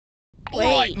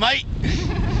Right, mate.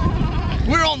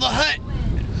 We're on the hunt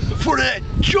for that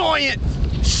giant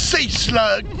sea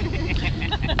slug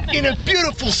in a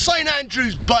beautiful St.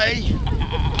 Andrews Bay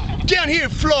down here in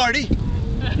Florida.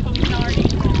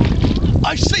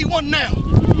 I see one now.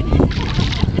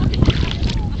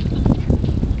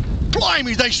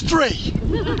 Blimey, there's three.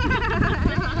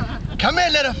 Come here,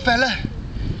 little fella.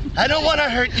 I don't want to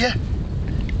hurt you.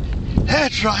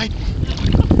 That's right.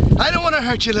 I don't want to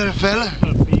hurt you, little fella.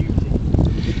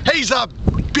 He's a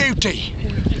beauty.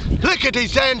 Look at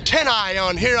his antennae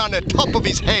on here on the top of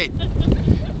his head.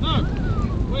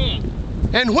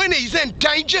 And when he's in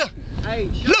danger,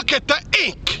 look at the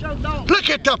ink. Look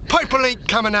at the purple ink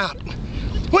coming out.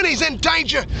 When he's in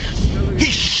danger, he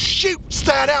shoots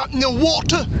that out in the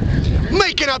water,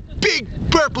 making a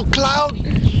big purple cloud,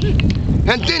 and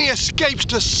then he escapes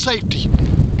to safety.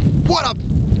 What a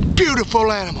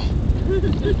beautiful animal.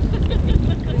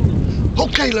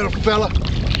 Okay, little fella,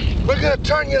 we're gonna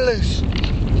turn you loose.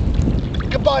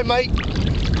 Goodbye, mate.